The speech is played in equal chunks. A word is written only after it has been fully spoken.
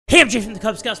Hey, I'm Jay from the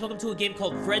Kubz. Welcome to a game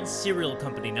called Fred's Cereal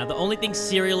Company. Now, the only thing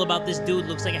cereal about this dude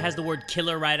looks like it has the word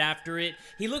killer right after it.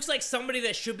 He looks like somebody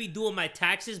that should be doing my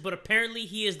taxes, but apparently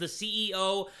he is the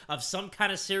CEO of some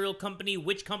kind of cereal company.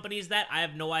 Which company is that? I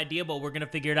have no idea, but we're gonna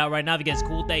figure it out right now. If you guys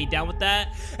cool with that, you down with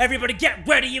that? Everybody get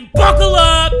ready and buckle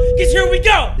up, because here we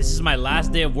go! This is my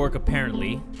last day of work,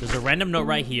 apparently. There's a random note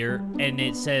right here, and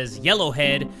it says,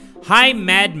 Yellowhead, hi,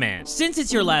 Madman. Since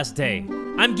it's your last day,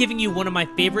 I'm giving you one of my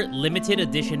favorite limited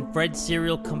edition Fred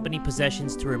Cereal Company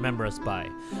possessions to remember us by.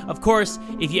 Of course,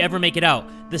 if you ever make it out,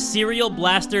 the Cereal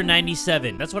Blaster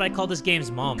 97. That's what I call this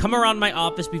game's mom. Come around my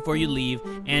office before you leave,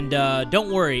 and don't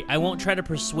worry, I won't try to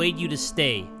persuade you to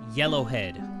stay.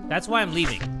 Yellowhead. That's why I'm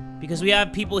leaving. Because we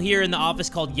have people here in the office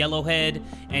called Yellowhead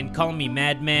and calling me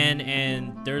Madman,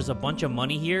 and there's a bunch of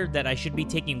money here that I should be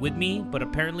taking with me, but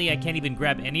apparently I can't even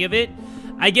grab any of it.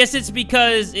 I guess it's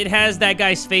because it has that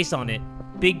guy's face on it.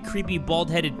 Big, creepy,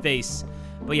 bald-headed face.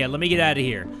 But yeah, let me get out of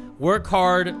here. Work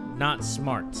hard, not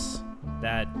smart.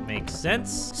 That makes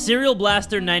sense. Cereal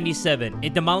Blaster 97.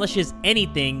 It demolishes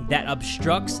anything that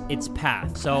obstructs its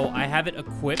path. So I have it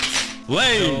equipped.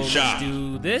 Lane so shot. Let's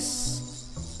do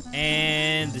this.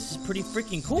 And this is pretty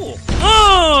freaking cool.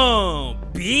 Oh,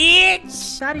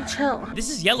 bitch! Daddy, chill.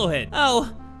 This is Yellowhead.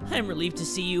 Oh, I'm relieved to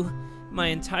see you. My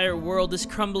entire world is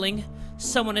crumbling.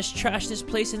 Someone has trashed this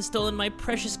place and stolen my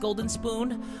precious golden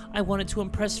spoon. I wanted to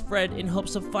impress Fred in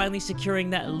hopes of finally securing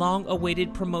that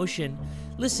long-awaited promotion.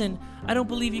 Listen, I don't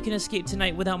believe you can escape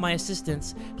tonight without my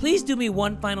assistance. Please do me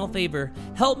one final favor.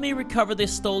 Help me recover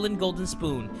this stolen golden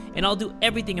spoon, and I'll do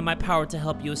everything in my power to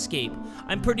help you escape.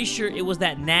 I'm pretty sure it was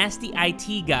that nasty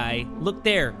IT guy. Look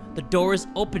there, the door is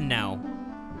open now.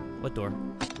 What door?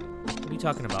 What are you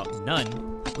talking about? None?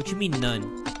 What you mean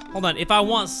none? Hold on, if I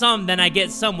want some, then I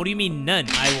get some. What do you mean none?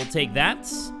 I will take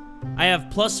that. I have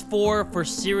 +4 for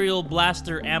Cereal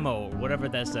Blaster ammo, or whatever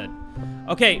that said.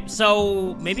 Okay,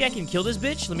 so maybe I can kill this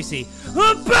bitch? Let me see.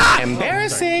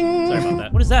 Embarrassing. Oh, sorry about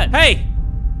that. What is that? Hey,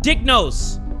 Dick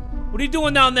Nose. What are you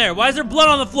doing down there? Why is there blood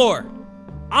on the floor?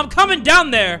 I'm coming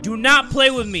down there. Do not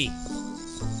play with me.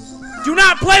 Do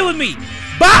not play with me.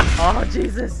 Bop! Oh,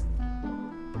 Jesus.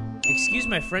 Excuse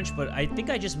my French, but I think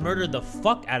I just murdered the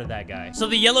fuck out of that guy. So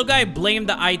the yellow guy blamed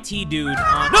the IT dude on—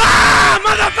 Ah!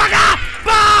 Motherfucker!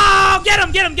 Oh! Get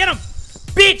him! Get him! Get him!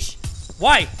 Bitch!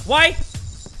 Why? Why?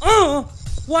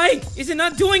 Why is it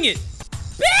not doing it?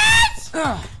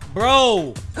 Bitch!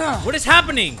 Bro! What is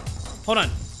happening? Hold on.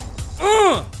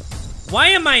 Why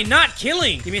am I not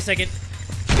killing? Give me a second.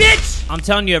 Bitch! I'm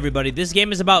telling you, everybody, this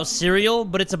game is about cereal,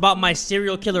 but it's about my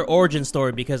serial killer origin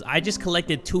story because I just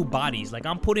collected 2 bodies. Like,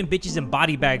 I'm putting bitches in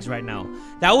body bags right now.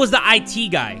 That was the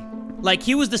IT guy. Like,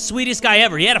 he was the sweetest guy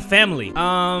ever. He had a family.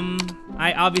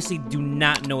 I obviously do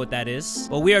not know what that is,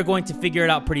 but we are going to figure it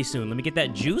out pretty soon. Let me get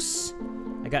that juice.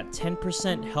 I got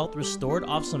 10% health restored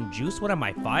off some juice. What am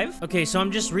I, 5? Okay, so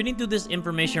I'm just reading through this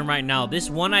information right now. This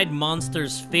one-eyed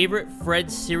monster's favorite Fred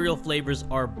cereal flavors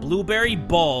are blueberry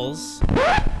balls.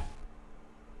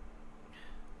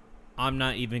 I'm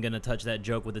not even gonna touch that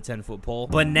joke with a 10-foot pole.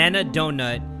 Banana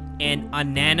donut and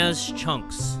ananas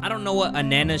chunks. I don't know what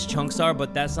ananas chunks are,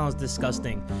 but that sounds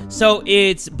disgusting. So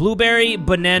it's blueberry,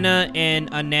 banana, and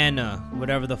anana,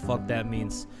 whatever the fuck that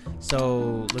means.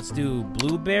 So let's do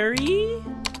blueberry,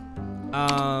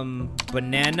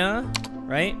 banana,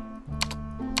 right?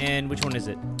 And which one is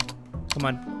it? Come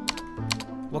on.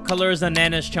 What color is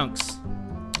ananas chunks?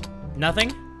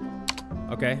 Nothing?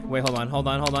 Okay, wait, hold on, hold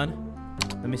on, hold on.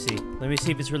 Let me see. Let me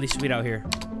see if it's really sweet out here.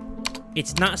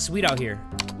 It's not sweet out here.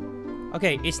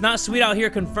 Okay, it's not sweet out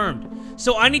here, confirmed.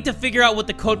 So I need to figure out what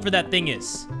the code for that thing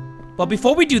is. But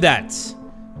before we do that,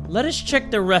 let us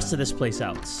check the rest of this place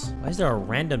out. Why is there a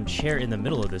random chair in the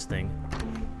middle of this thing?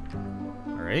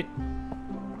 Alright.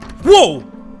 Whoa!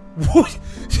 What?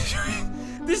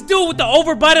 This dude with the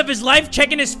overbite of his life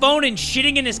checking his phone and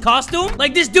shitting in his costume?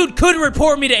 Like, this dude could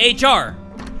report me to HR.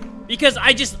 Because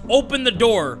I just opened the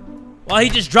door while he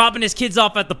just dropping his kids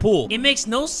off at the pool. It makes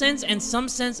no sense and some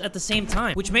sense at the same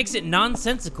time, which makes it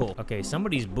nonsensical. Okay,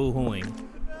 somebody's boo-hooing.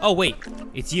 Oh, wait.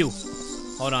 It's you.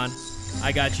 Hold on.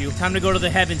 I got you. Time to go to the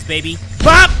heavens, baby.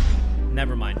 Bop!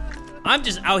 Never mind. I'm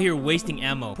just out here wasting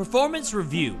ammo. Performance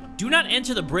review. Do not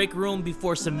enter the break room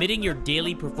before submitting your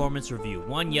daily performance review.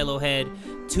 1 yellow head,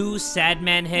 2 sad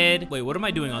man head. Wait, what am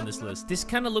I doing on this list? This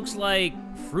kind of looks like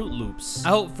Fruit Loops. I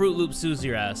hope Fruit Loops sues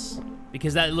your ass.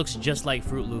 because that looks just like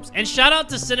Fruit Loops. And shout out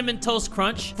to Cinnamon Toast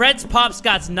Crunch. Fred's Pops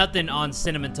got nothing on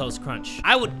Cinnamon Toast Crunch.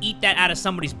 I would eat that out of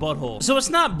somebody's butthole. So it's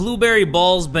not blueberry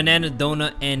balls, banana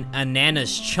donut, and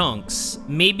ananas chunks.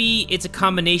 Maybe it's a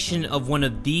combination of one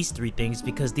of these three things,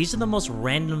 because these are the most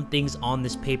random things on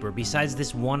this paper besides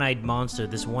this one-eyed monster,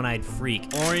 this one-eyed freak.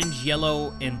 Orange,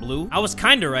 yellow, and blue. I was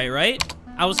kinda right?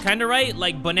 I was kinda right?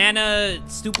 Like banana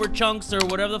super chunks or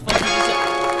whatever the fuck you said.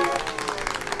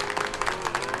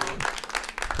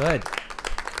 Good.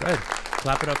 Good.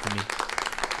 Clap it up for me.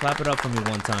 Clap it up for me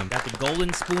one time. Got the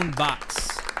golden spoon box.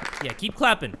 Yeah, keep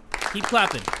clapping. Keep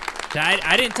clapping.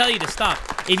 I didn't tell you to stop.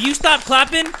 If you stop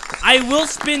clapping, I will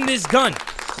spin this gun.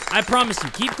 I promise you.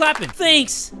 Keep clapping.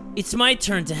 Thanks. It's my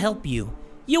turn to help you.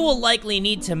 You will likely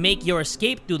need to make your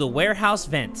escape through the warehouse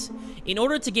vent. In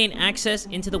order to gain access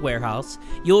into the warehouse,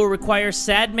 you will require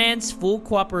Sadman's full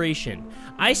cooperation.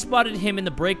 I spotted him in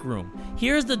the break room.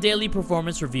 Here's the daily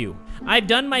performance review. I've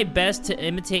done my best to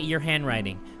imitate your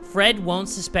handwriting. Fred won't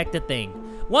suspect a thing.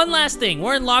 One last thing,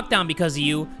 we're in lockdown because of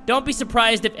you. Don't be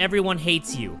surprised if everyone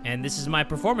hates you. And this is my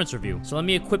performance review. So let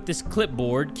me equip this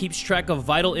clipboard. Keeps track of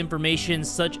vital information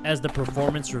such as the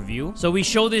performance review. So we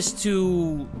show this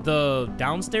to the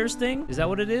downstairs thing? Is that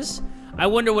what it is? I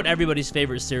wonder what everybody's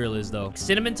favorite cereal is though.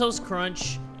 Cinnamon Toast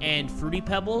Crunch and Fruity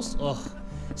Pebbles. Ugh.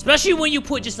 Especially when you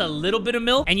put just a little bit of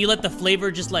milk and you let the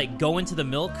flavor just like go into the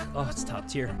milk. Oh, it's top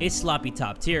tier. It's sloppy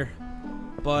top tier.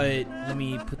 But let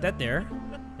me put that there.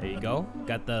 There you go.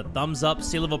 Got the thumbs up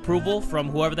seal of approval from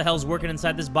whoever the hell's working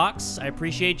inside this box. I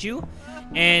appreciate you.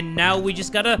 And now we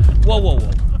just gotta... Whoa.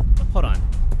 Hold on.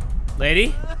 Lady?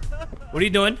 What are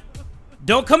you doing?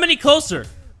 Don't come any closer.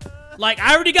 Like,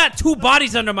 I already got 2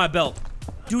 bodies under my belt.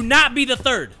 Do not be the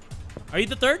third. Are you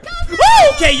the third? Woo!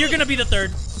 Okay, you're gonna be the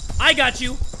third. I got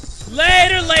you.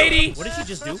 Later, lady. What did she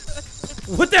just do?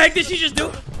 What the heck did she just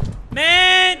do?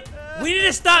 Man, we need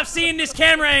to stop seeing this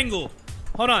camera angle.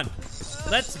 Hold on.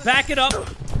 Let's back it up.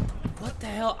 What the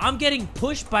hell? I'm getting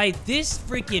pushed by this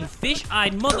freaking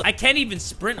fish-eyed mother. I can't even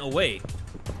sprint away.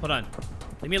 Hold on.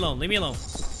 Leave me alone. Leave me alone.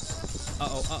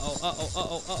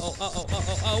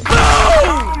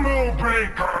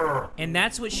 And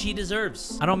that's what she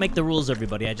deserves. I don't make the rules,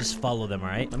 everybody. I just follow them, all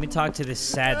right? Let me talk to this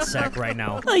sad sack right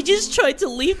now. I just tried to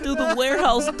leave through the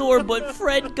warehouse door, but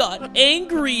Fred got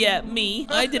angry at me.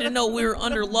 I didn't know we were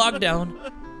under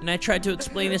lockdown. And I tried to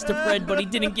explain this to Fred, but he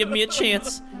didn't give me a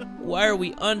chance. Why are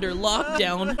we under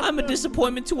lockdown? I'm a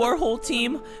disappointment to our whole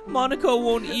team. Monaco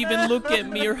won't even look at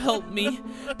me or help me.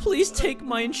 Please take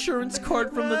my insurance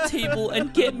card from the table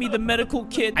and get me the medical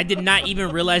kit. I did not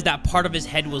even realize that part of his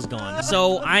head was gone.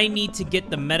 So I need to get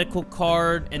the medical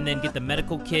card and then get the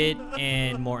medical kit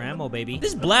and more ammo, baby.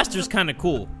 This blaster's kind of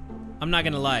cool. I'm not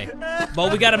gonna lie.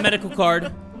 But we got a medical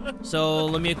card. So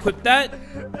let me equip that.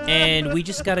 And we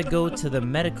just gotta go to the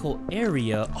medical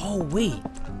area. Oh, wait.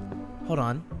 Hold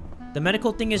on. The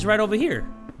medical thing is right over here.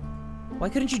 Why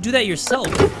couldn't you do that yourself?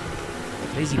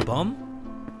 Lazy bum?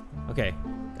 Okay,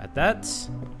 got that.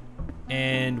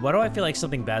 And why do I feel like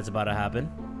something bad's about to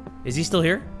happen? Is he still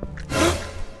here?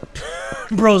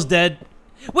 Bro's dead.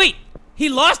 Wait, he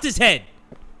lost his head.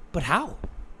 But how?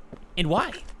 And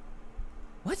why?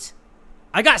 What?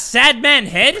 I got sad man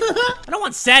head? I don't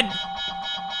want sad...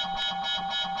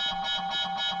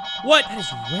 What? That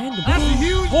is random. That's a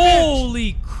huge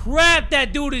Holy crap,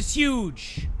 that dude is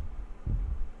huge.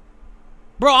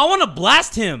 Bro, I want to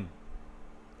blast him.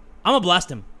 I'm gonna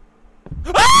blast him.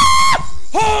 Ah!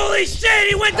 Holy shit,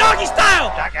 he went doggy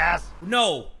style! Jackass!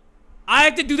 No. I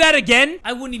have to do that again?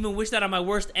 I wouldn't even wish that on my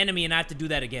worst enemy and I have to do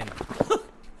that again. I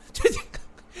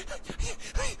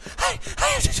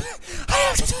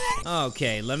have to do that.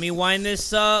 Okay, let me wind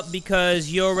this up because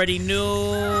you already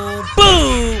knew.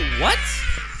 Boom! What?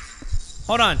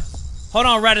 Hold on,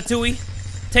 Ratatouille.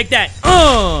 Take that.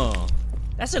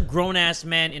 That's a grown-ass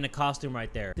man in a costume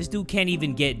right there. This dude can't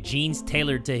even get jeans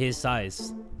tailored to his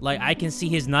size. Like, I can see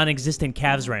his non-existent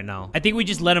calves right now. I think we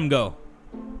just let him go.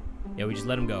 Yeah, we just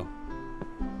let him go.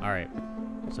 All right,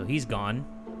 so he's gone.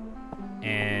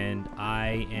 And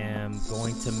I am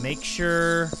going to make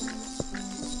sure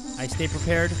I stay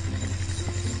prepared.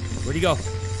 Where'd he go?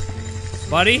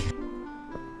 Buddy?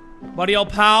 Buddy, old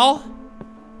pal?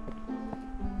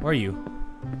 Where are you?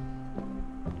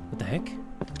 What the heck?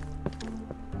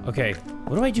 Okay,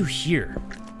 what do I do here?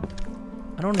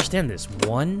 I don't understand this.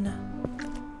 One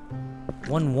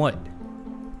what?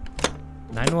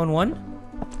 911?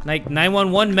 Like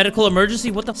 911 medical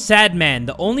emergency? What the? Sad man,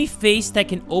 the only face that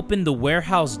can open the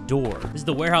warehouse door. This is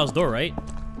the warehouse door, right?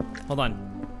 Hold on.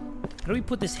 How do we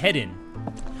put this head in?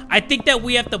 I think that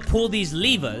we have to pull these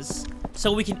levers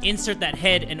so we can insert that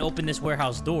head and open this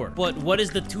warehouse door. But what is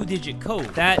the 2-digit code?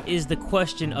 That is the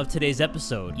question of today's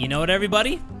episode. You know what,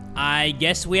 everybody? I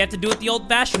guess we have to do it the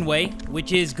old-fashioned way,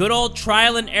 which is good old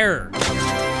trial and error.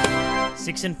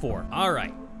 6 and 4. All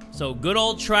right. So, good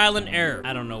old trial and error.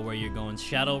 I don't know where you're going,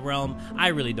 Shadow Realm. I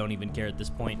really don't even care at this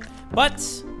point. But,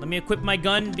 let me equip my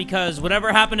gun, because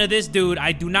whatever happened to this dude,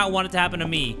 I do not want it to happen to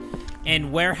me.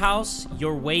 And warehouse,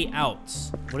 your way out.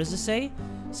 What does it say?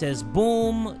 It says,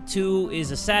 boom, 2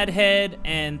 is a sad head,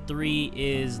 and 3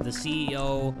 is the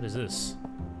CEO. What is this?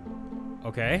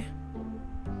 Okay.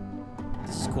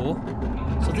 This is cool.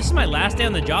 So, this is my last day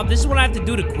on the job? This is what I have to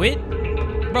do to quit?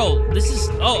 Bro, this is...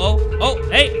 Oh,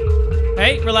 hey!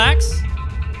 Hey, relax.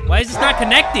 Why is this not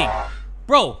connecting?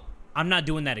 Bro, I'm not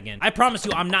doing that again. I promise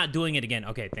you, I'm not doing it again.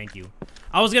 Okay, thank you.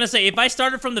 I was gonna say, if I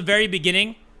started from the very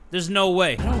beginning, there's no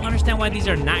way. I don't understand why these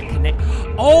are not connected.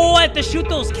 Oh, I have to shoot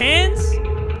those cans?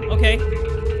 Okay,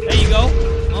 there you go.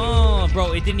 Oh,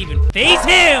 bro, it didn't even face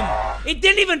him. It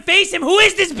didn't even face him. Who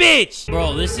is this bitch?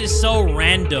 Bro, this is so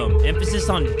random. Emphasis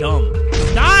on dumb.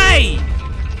 Die!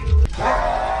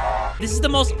 This is the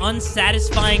most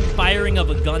unsatisfying firing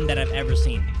of a gun that I've ever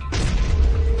seen.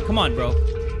 Come on, bro.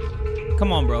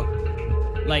 Come on, bro.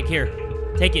 Like, here.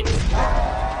 Take it.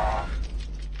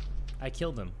 I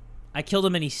killed him. I killed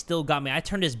him and he still got me. I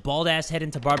turned his bald-ass head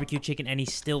into barbecue chicken and he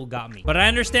still got me. But I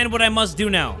understand what I must do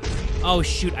now. Oh,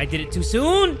 shoot. I did it too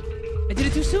soon. I did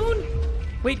it too soon.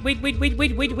 Wait.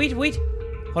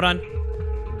 Hold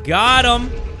on. Got him.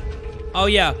 Oh,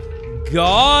 yeah.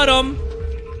 Got him.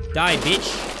 Die,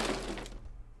 bitch.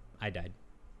 I died.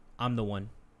 I'm the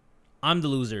one. I'm the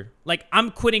loser. Like,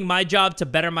 I'm quitting my job to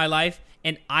better my life,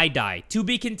 and I die. To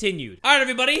be continued. All right,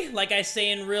 everybody. Like I say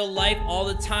in real life all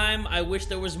the time, I wish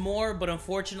there was more, but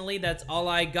unfortunately, that's all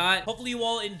I got. Hopefully, you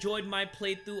all enjoyed my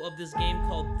playthrough of this game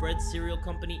called Fred's Cereal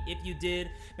Company. If you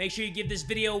did, make sure you give this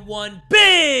video one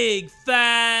big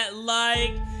fat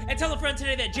like, and tell a friend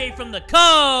today that Jay from the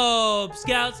Kubz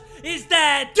Scouts is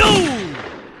that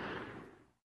dude!